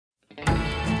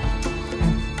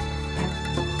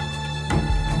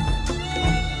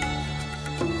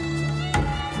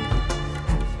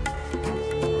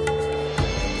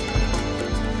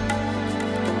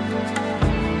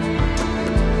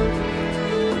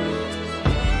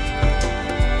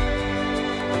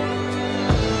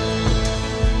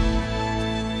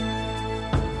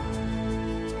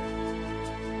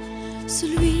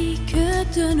celui que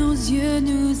de nos yeux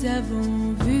nous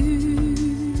avons vu,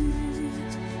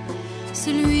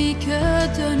 celui que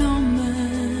de nos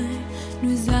mains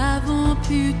nous avons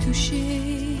pu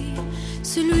toucher,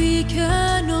 celui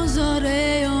que nos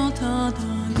oreilles ont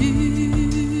entendu,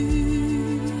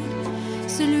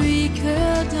 celui que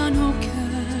dans nos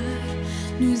cœurs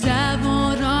nous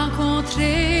avons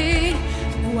rencontré.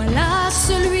 Voilà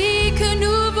celui que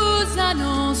nous vous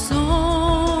annonçons,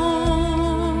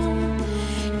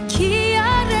 qui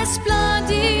a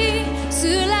resplendi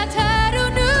sur la terre où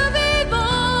nous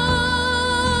vivons.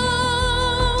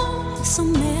 So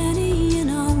many in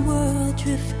our world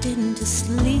drifting to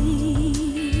sleep,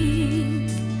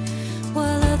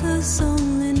 while others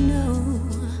only know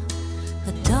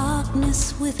a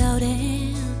darkness without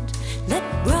end. Let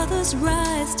brothers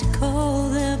rise to call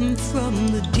them from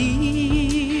the deep.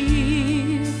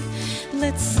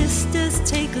 Let sisters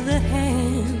take the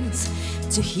hands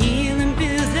to heal and be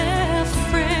their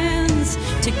friends.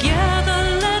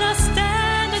 Together let us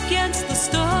stand against the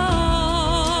storm,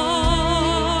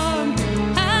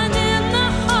 and in the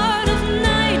heart of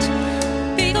night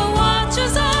be the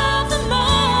watchers of the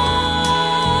morn.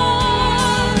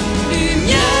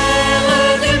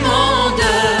 Lumière du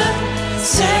monde,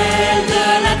 celle de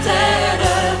la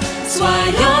terre,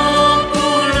 soyons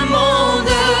pour le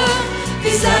monde,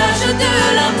 visage de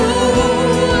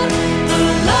l'amour. The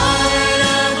light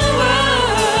of the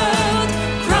world,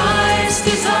 Christ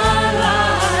is our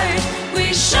light. We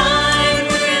shine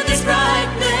with His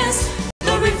brightness,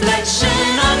 the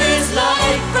reflection of His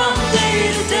light from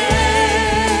day to day.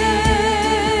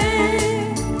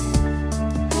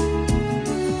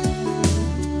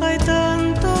 Hay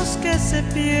tantos que se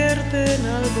pierden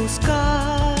al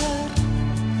buscar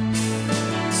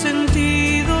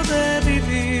sentido de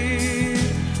vivir,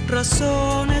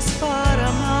 razones para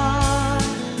amar.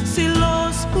 Si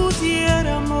los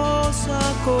pudiéramos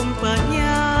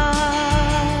acompañar,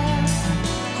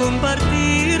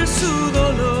 compartir su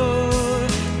dolor,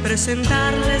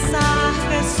 presentarles a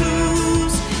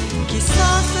Jesús,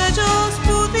 quizás ellos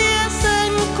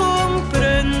pudiesen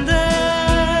comprender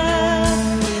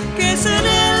que es en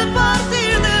el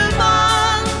partir del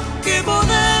pan que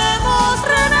podemos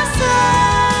renacer.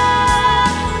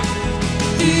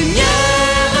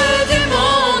 Lumière du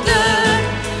monde,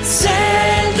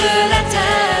 celle de la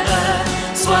terre,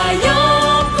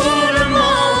 soyons pour le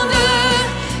monde,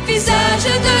 visage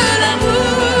de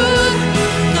l'amour.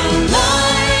 The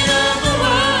light of the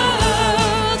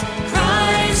world,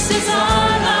 Christ is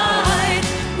our light.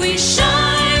 We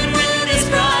shine with His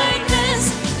brightness,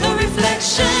 the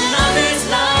reflection of His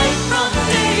light from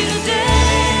day to day.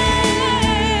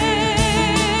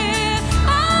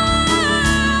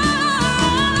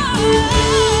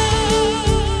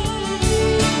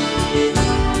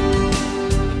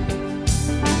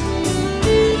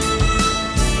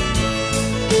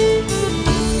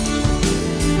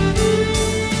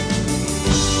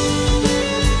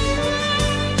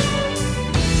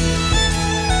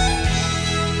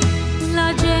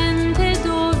 La gente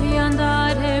dove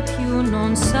andare più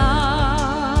non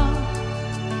sa,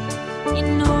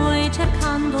 in noi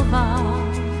cercando va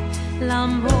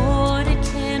l'amore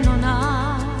che non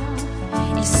ha,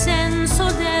 il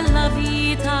senso della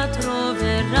vita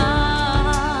troverà,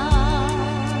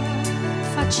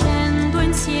 facendo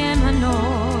insieme a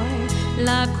noi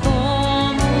la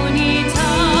comunità.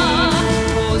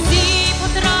 Così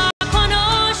potrà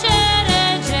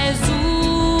conoscere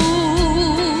Gesù,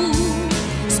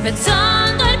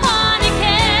 spezzando il pane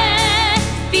che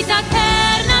vita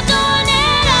eterna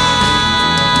donerà.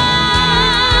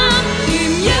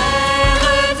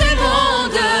 Lumière du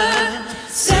monde,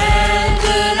 celle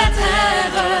de la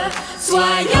terre,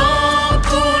 soyons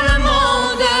pour le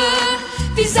monde,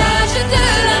 visage de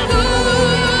l'amour.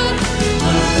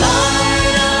 The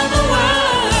light of the world.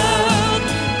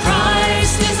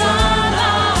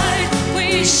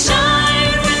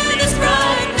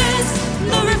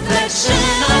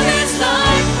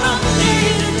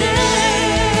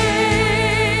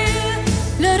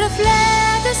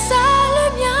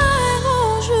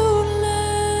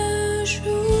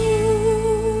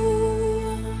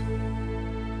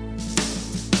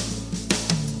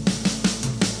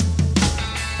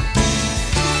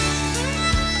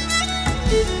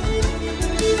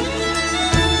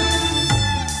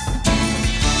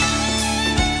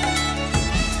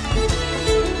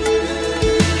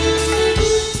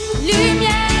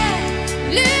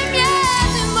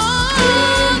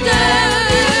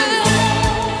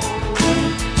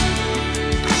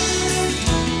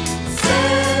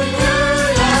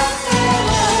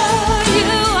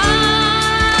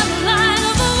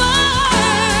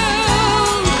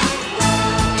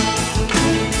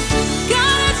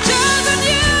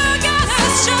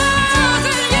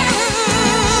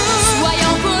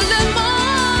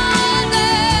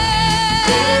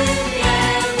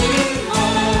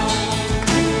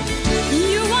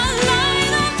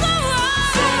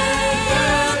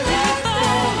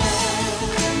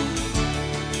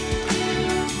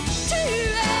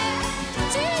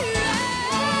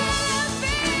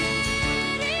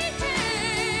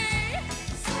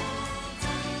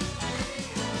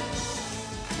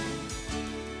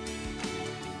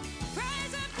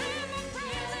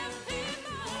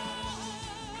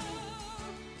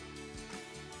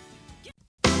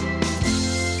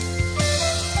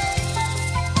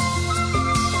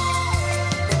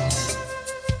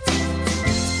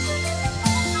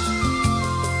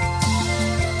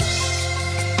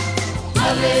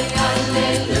 Alléluia,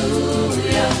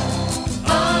 Alléluia,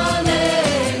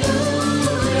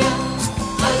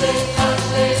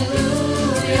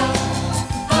 Alléluia,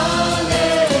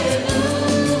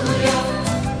 Alléluia.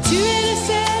 Tu es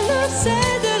le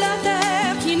sel de la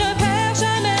terre qui ne perd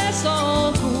jamais son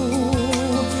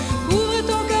goût. Ouvre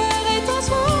ton cœur et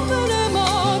transforme le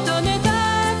monde, donne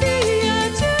ta vie à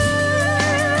Dieu.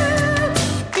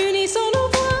 Unissons nos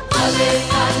voix.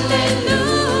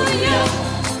 Alléluia,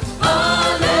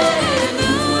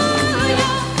 Alléluia,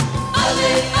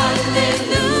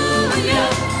 Alléluia,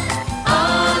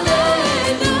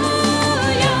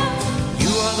 Alléluia.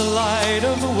 You are the light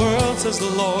of the world, says the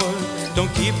Lord.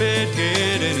 Don't keep it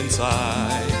hidden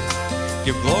inside.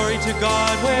 Give glory to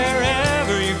God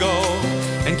wherever you go,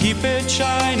 and keep it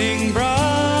shining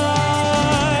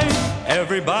bright.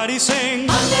 Everybody sing.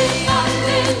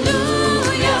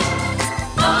 Alléluia,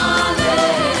 Alléluia,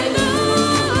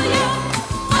 Alléluia,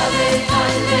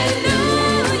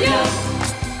 Alléluia,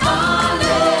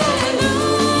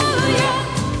 Alléluia.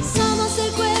 Somos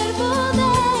el cuerpo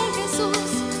de Jesús,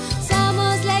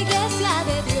 somos la iglesia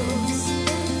de Dios,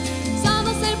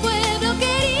 somos el pueblo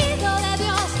querido de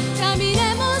Dios,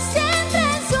 caminemos siempre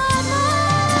en su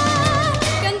amor,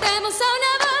 cantemos a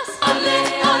una voz.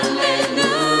 Alléluia,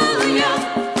 Alléluia,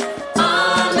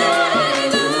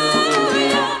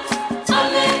 Alléluia,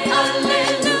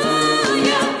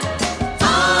 Alléluia,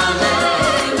 Alléluia,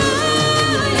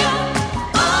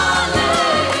 Alléluia,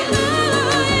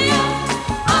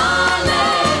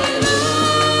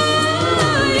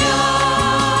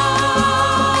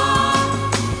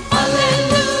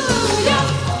 Alléluia.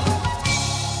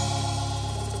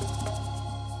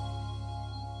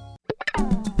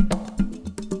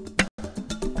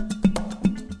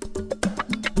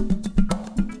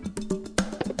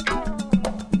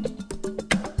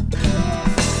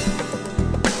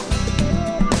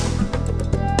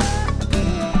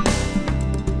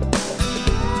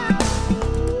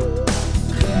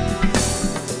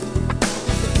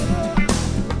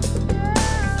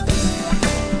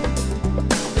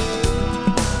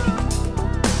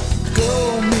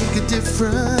 Go make a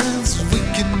difference, we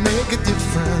can make a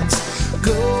difference.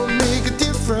 Go make a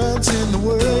difference in the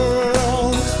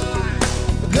world.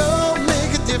 Go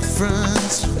make a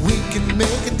difference, we can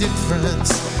make a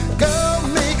difference. Go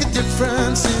make a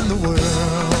difference in the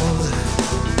world.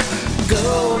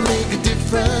 Go make a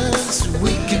difference,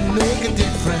 we can make a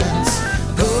difference.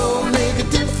 Go make a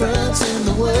difference in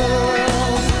the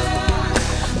world.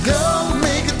 Go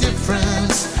make a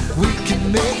difference, we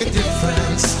can make a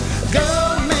difference.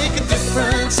 Go make a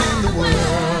difference in the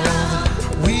world.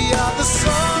 We are the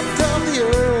salt of the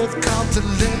earth, come to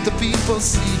let the people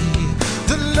see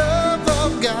the love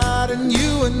of God in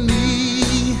you and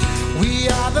me. We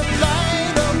are the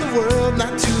light of the world,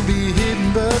 not to be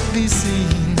hidden but be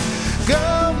seen.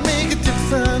 Go make a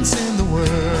difference in the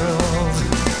world.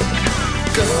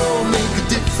 Go make a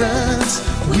difference,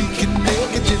 we can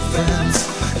make a difference.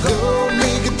 Go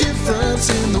make a difference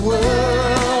in the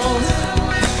world.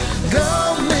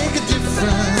 Go make a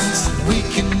difference, we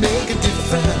can make a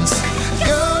difference.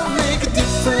 Go make a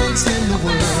difference in the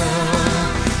world.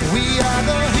 We are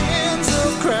the hands of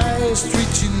Christ,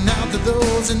 reaching out to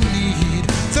those in need.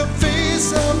 The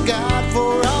face of God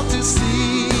for all to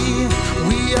see.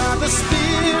 We are the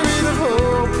spirit of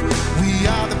hope, we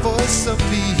are the voice of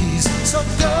peace. So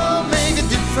go make a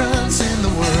difference in the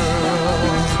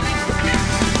world.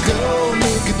 Go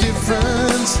make a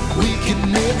difference, we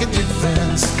can make a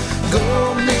difference.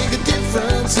 Go make a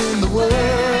difference in the world.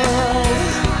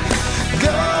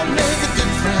 Go make a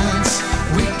difference,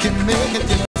 we can make a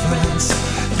difference.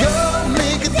 Go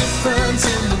make a difference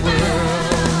in the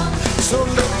world. So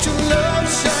let your love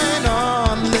shine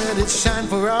on, let it shine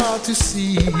for all to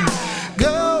see.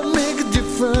 Go make a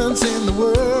difference in the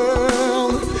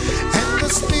world. And the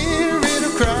Spirit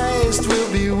of Christ will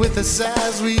be with us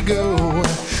as we go.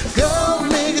 Go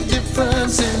make a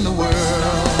difference in the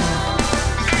world.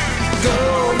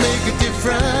 Go make a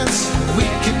difference, we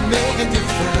can make a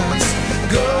difference.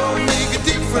 Go make a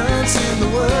difference in the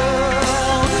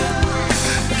world.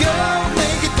 Go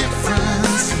make a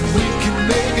difference, we can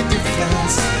make a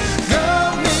difference. Go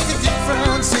make a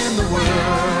difference in the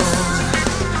world.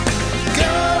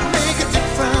 Go make a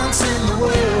difference in the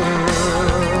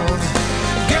world.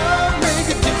 Go make a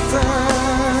difference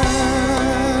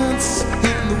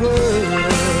in the world.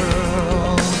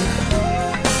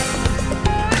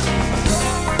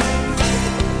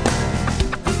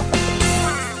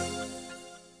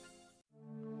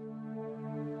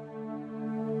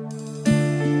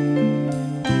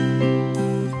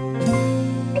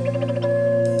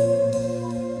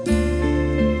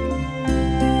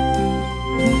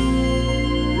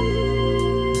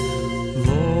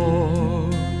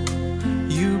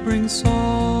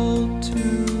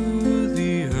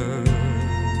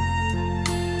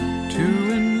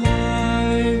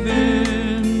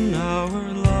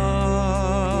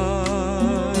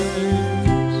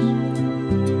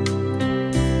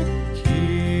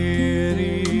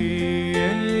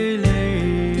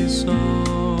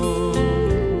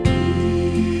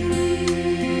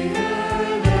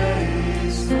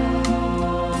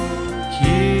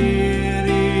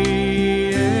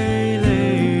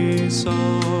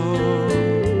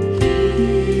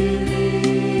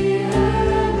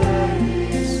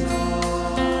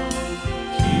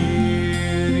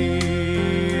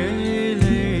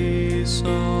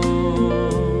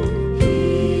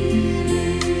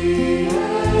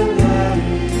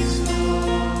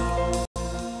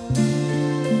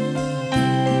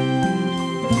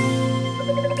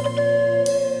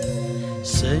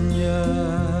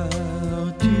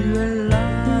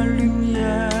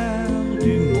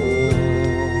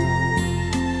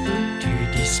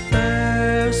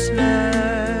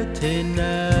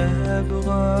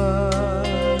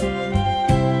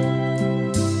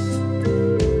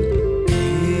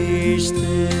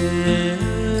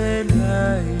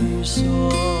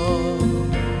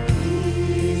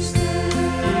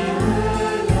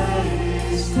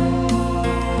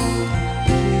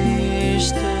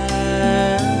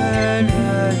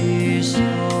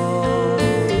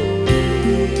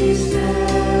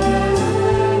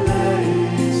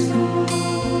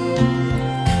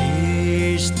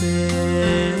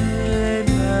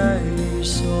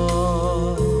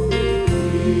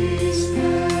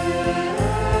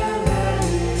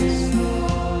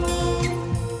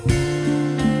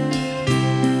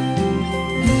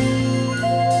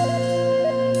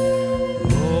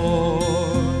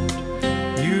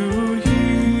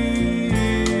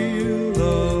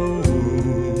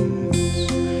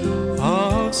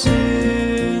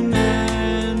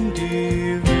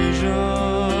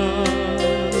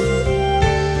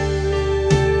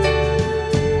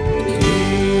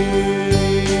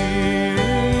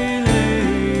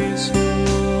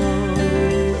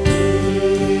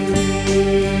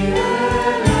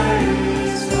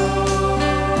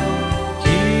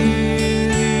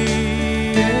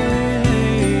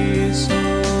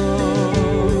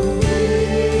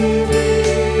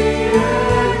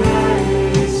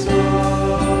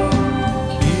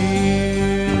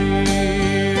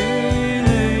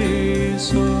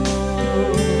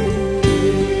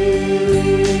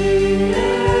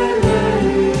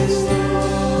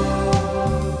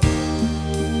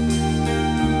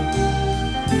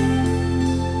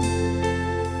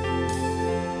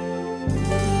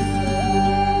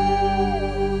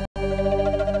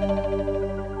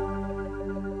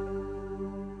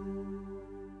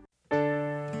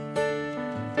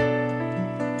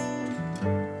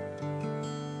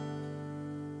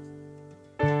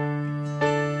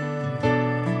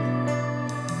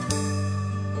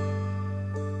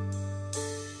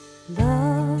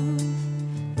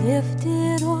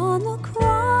 lifted on the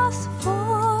cross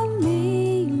for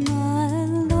me, my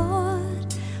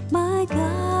Lord, my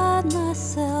God, my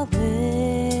salvation.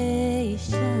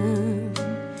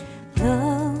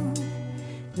 Love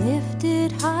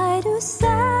lifted high to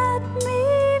set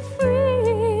me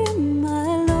free,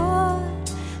 my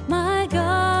Lord, my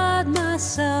God, my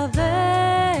salvation.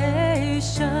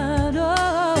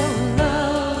 Oh,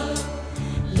 love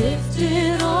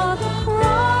lifted on the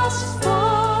cross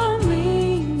for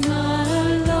me, my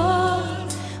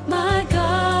Lord, my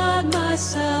God, my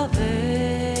salvation.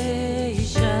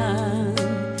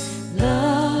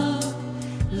 Love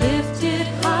lifted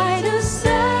high to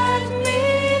set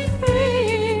me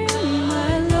free,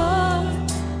 my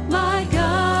Lord, my God.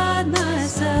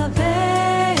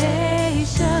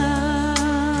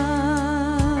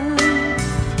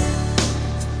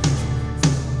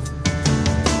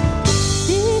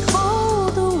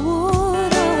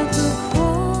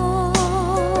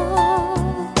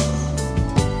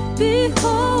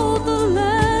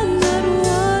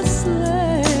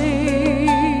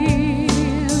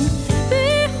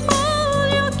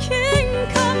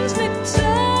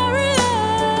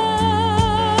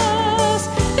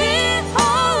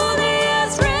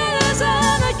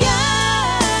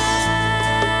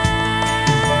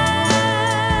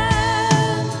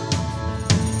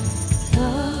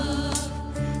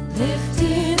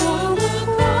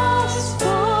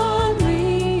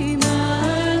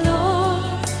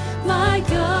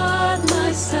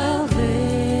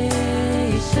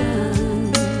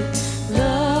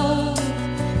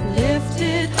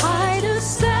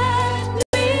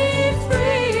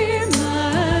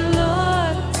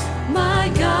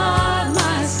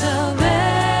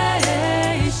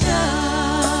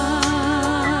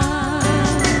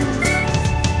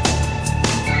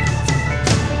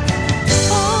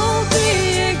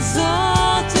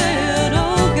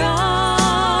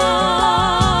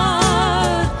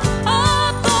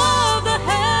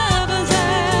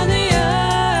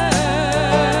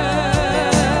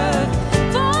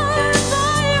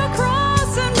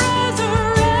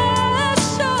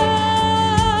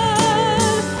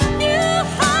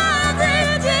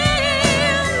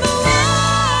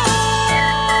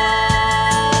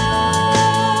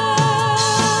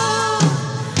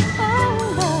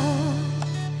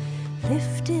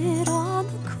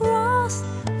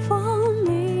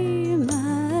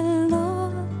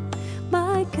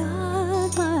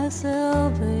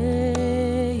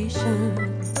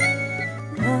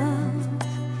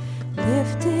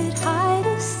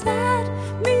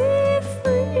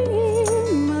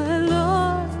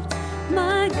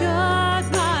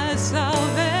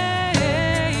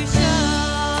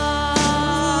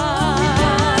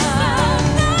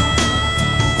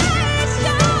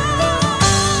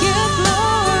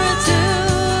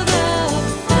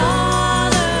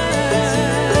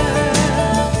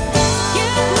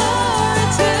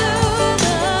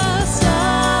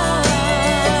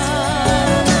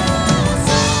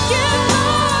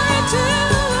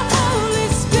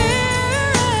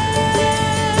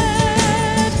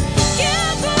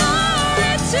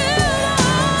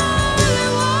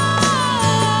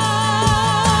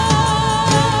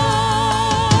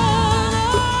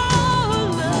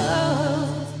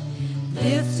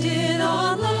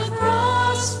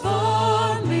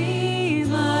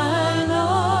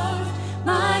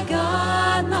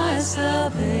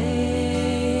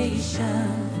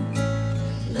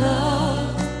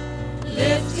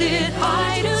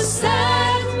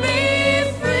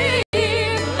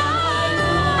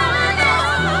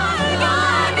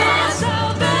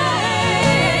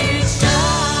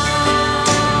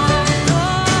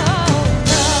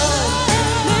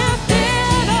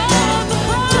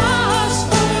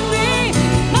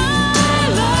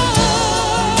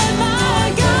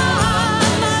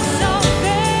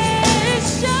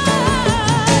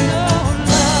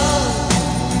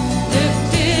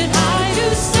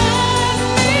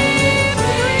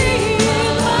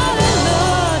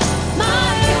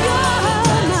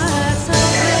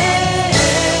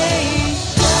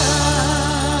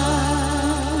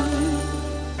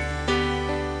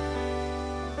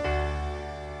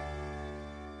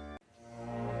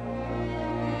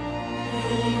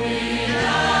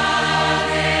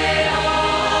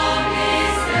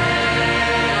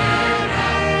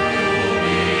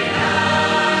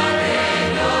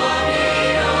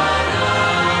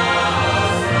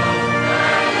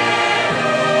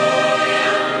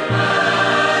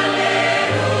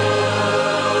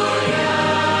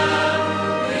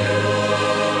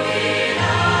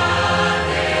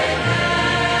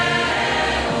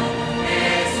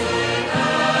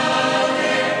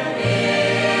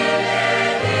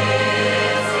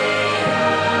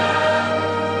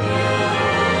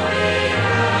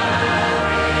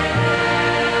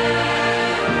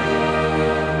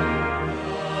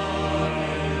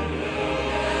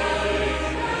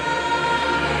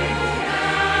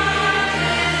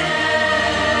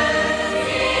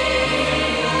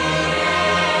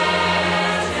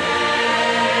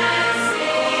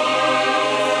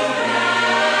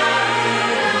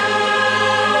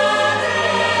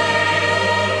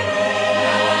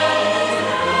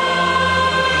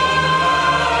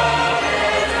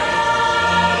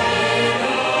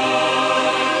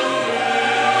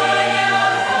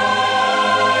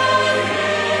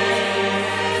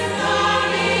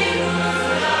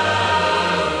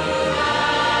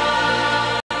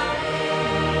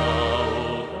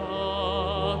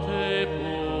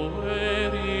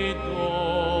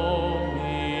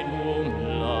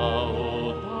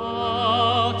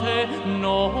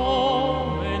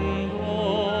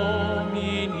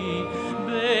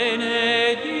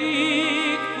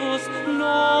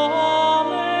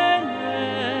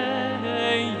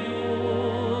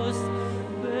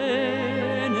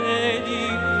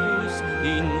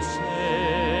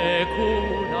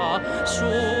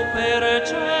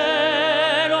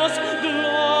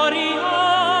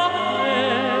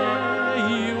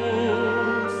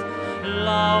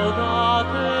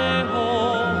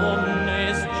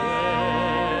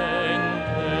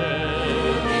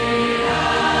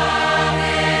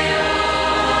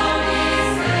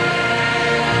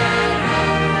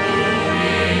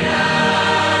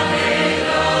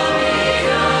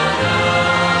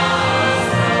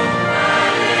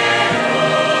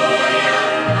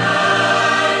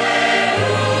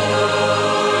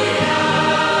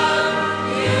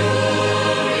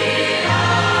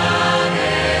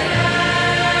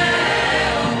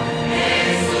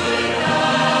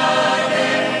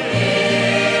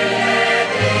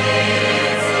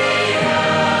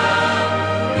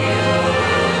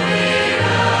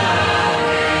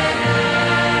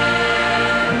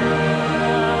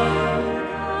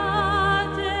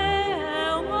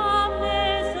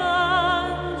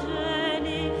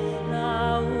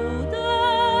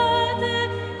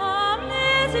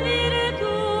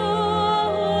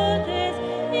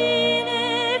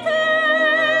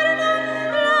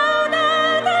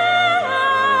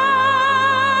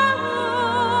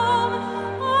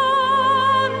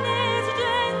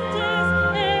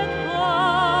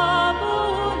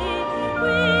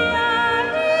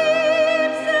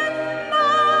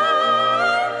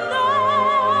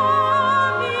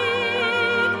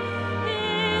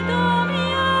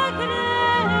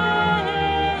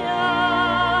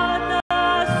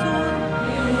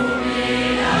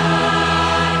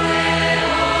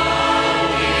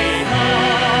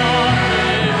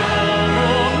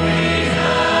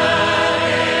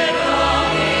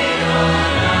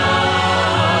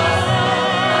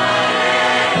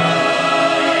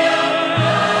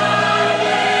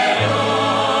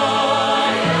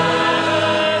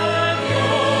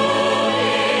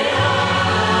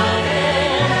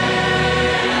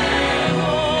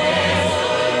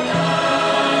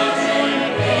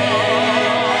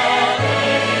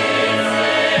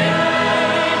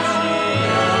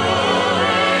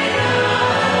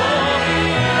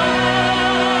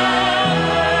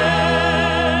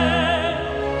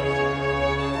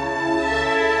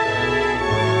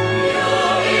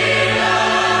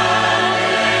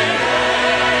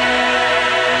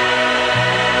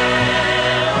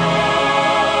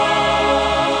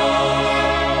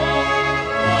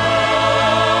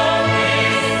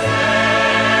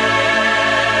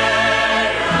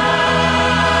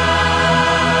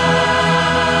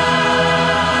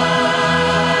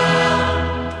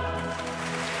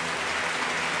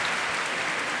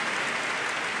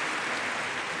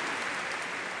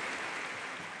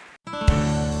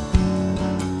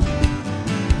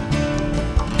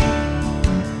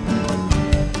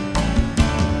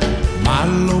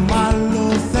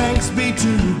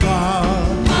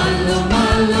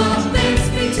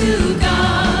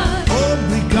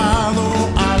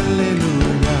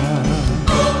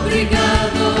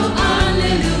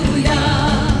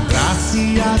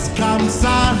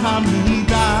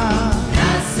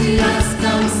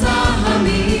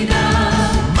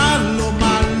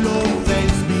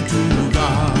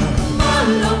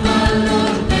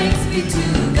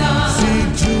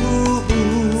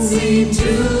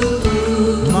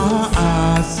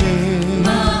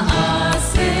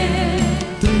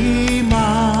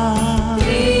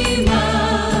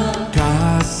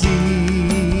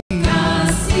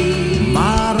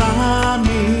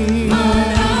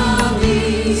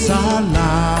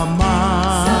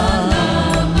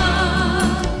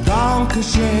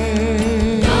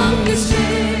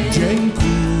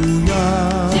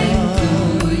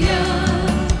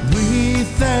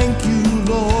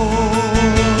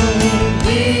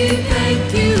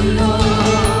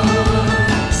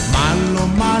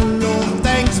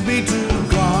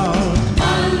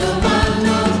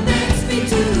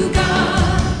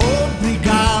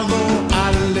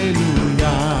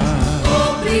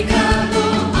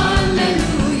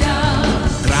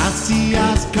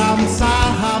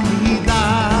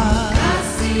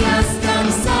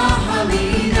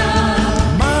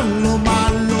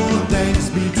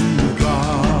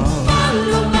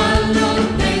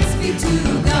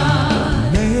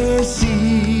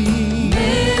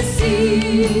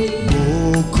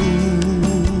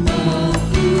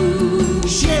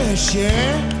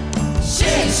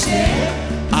 Sheshe,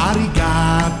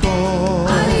 arigato,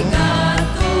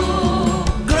 arigato,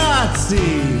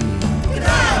 grazie.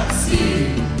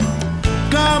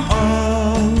 Come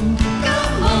on,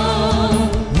 come on,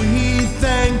 we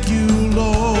thank you,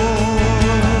 Lord.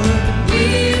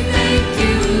 we thank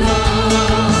you,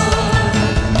 Lord.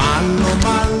 Malo,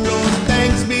 malo,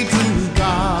 thanks be to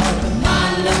God.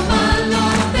 Malo, malo,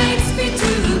 thanks be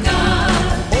to God.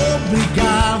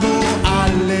 Obrigado,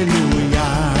 aleluya.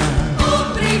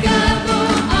 Obrigado,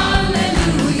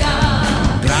 aleluya.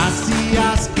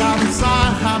 Gracias,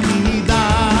 kamsahamnida.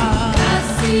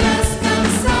 Gracias,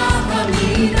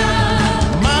 kamsahamnida.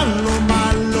 Malo,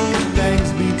 malo, thanks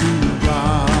be to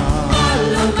God.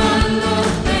 Malo, malo,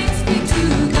 thanks be to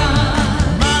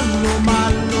God. Malo,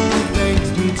 malo, thanks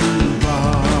be to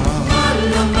God.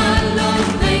 Malo, malo,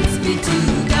 thanks be to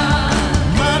God.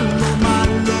 Malo,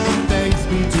 malo, thanks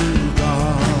be to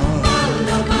God.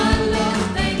 Malo, malo,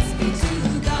 thanks be to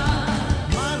God.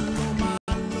 Malo,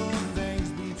 malo, thanks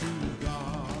be to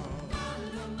God.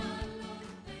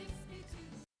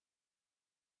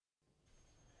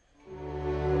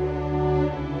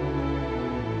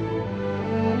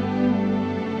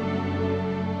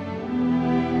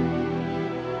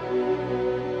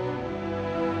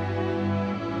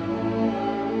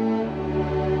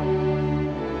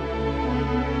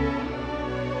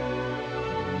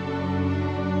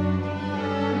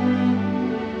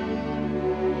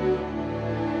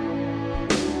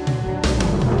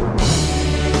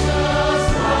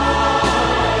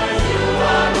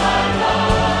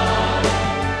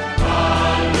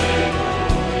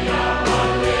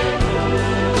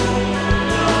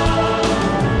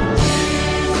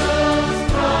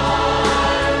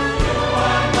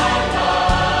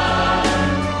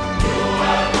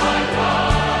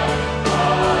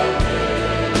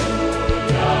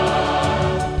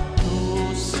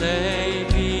 Tu sei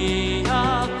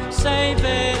via, sei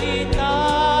verità,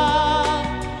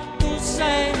 tu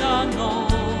sei la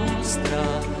nostra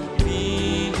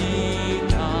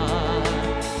vita.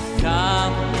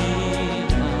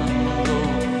 Camminando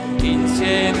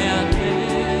insieme a te,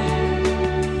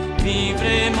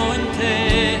 vivremo in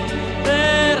te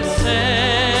per sempre.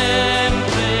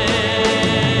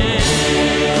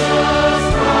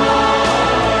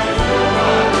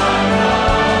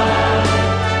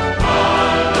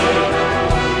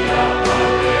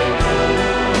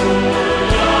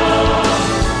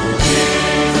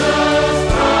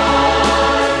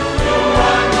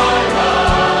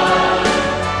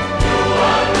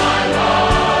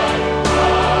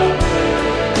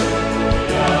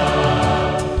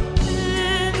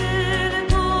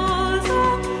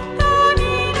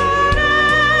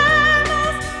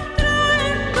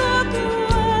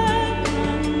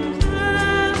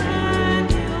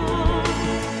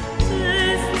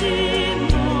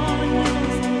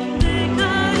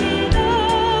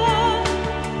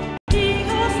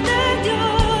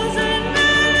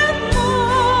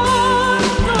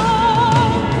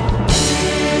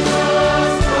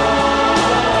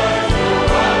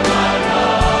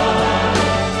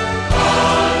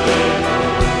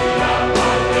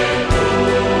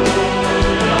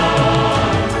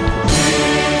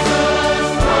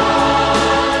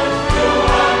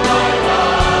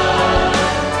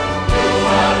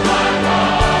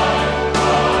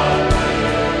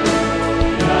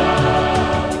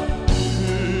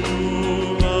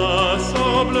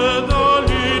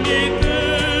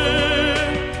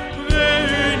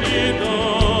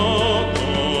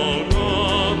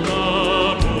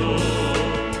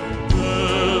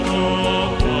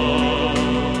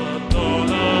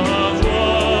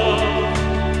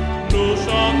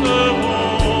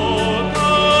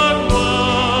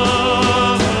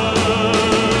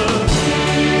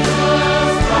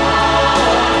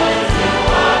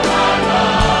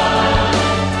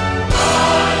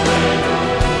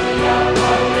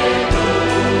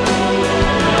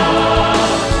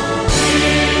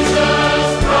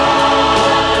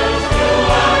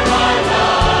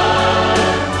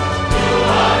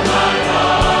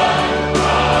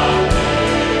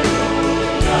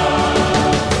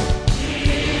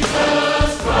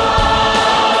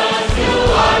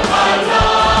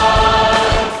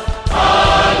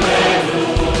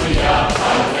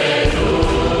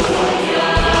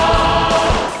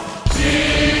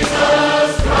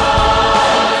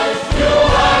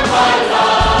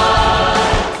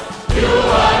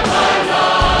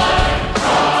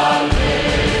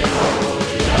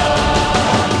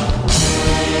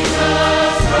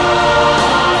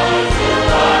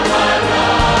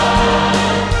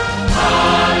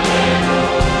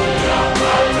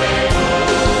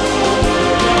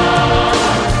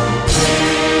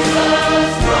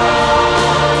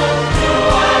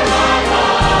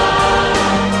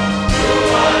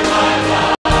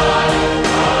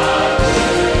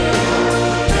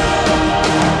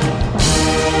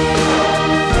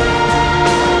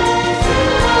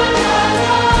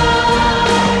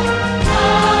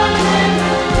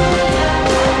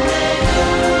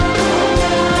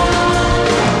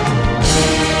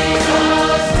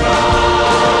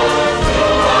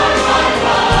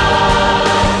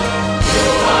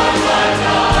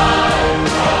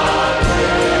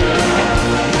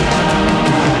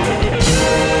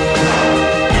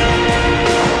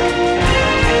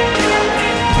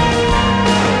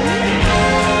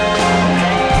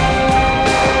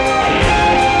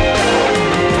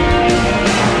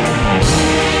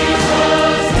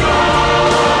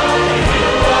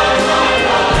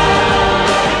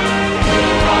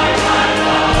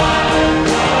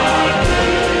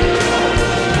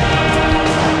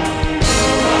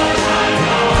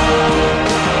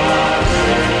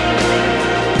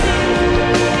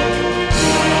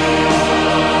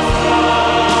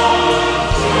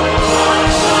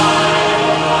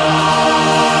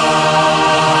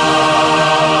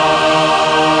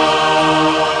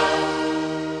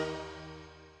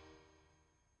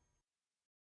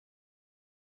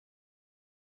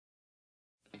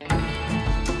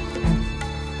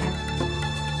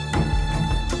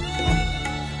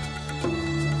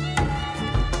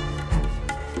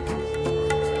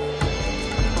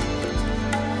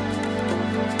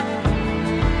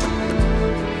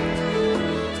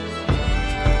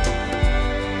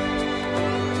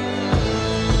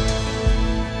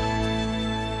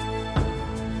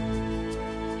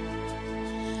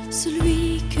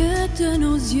 celui que de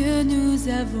nos yeux nous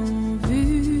avons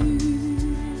vu,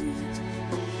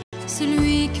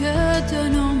 celui que de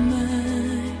nos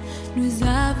mains nous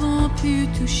avons pu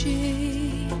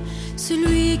toucher,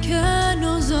 celui que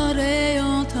nos oreilles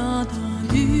ont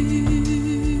entendu,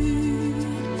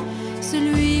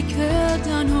 celui que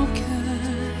dans nos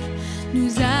cœurs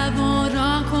nous avons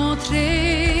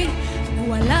rencontré.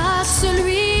 Voilà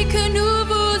celui que nous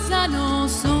vous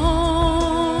annonçons,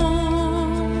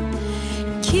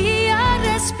 qui a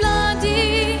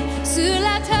resplendi sur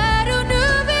la terre où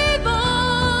nous vivons.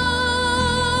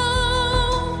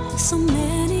 So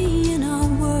many in our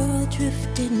world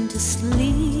drifting to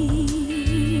sleep,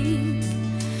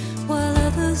 while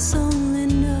others only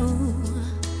know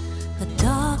a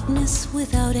darkness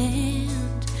without end.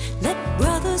 Let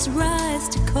brothers rise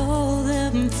to call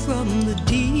them from the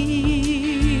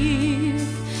deep.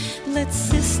 Let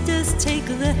sisters take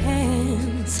the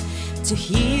hands to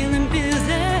heal and be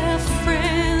their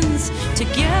friends.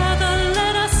 Together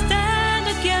let us stand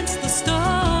against the storm,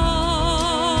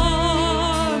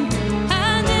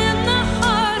 and in the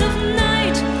heart of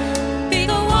night be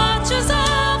the watchers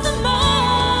of the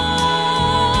morn.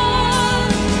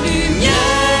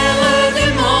 Lumière du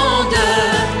monde,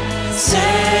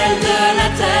 celle de la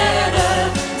terre,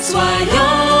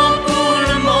 soyons pour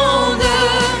le monde,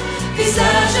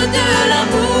 visage de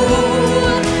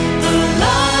l'amour. The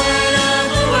light of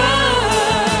the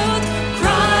world,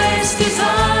 Christ is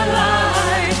our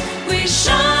light. We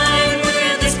shine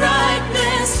with His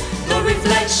brightness, the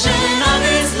reflection of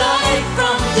His light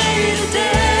from day to day.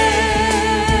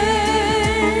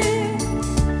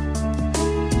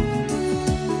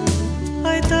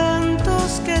 Hay tantos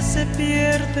que se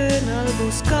pierden al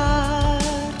buscar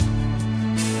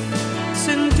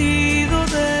sentido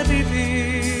de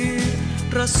vivir,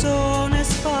 razones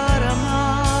para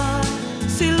amar.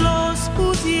 Si los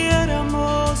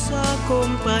pudiéramos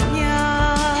acompañar,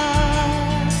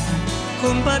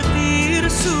 compartir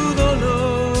su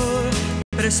dolor,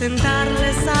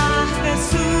 presentarles a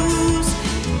Jesús,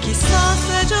 quizás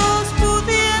ellos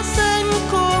pudiesen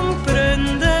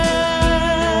comprender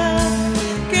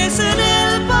que es en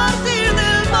el partir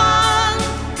del pan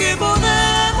que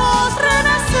podemos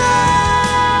renacer.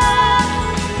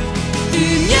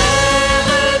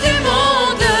 Lumière du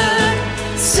monde,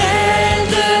 celle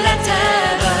de la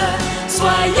terre,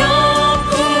 soyons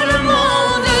pour le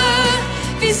monde,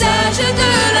 visage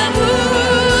de l'amour.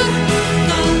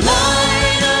 The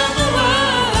light of the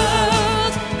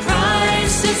world,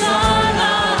 Christ is our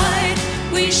light.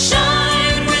 We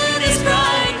shine with His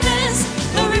brightness,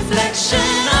 the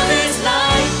reflection of His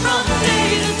light from day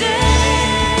to day.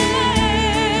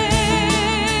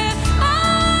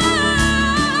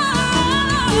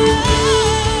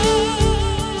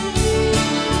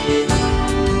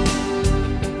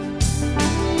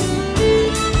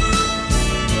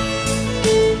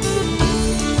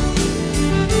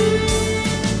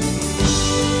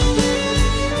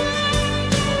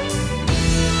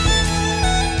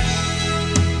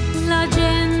 La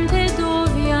gente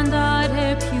dove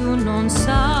andare più non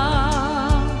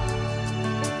sa,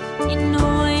 in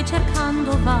noi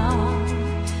cercando va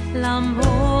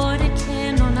l'amore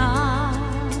che non ha,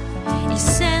 il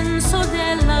senso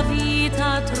della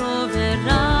vita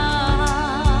troverà,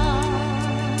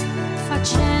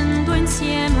 facendo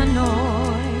insieme a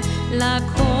noi la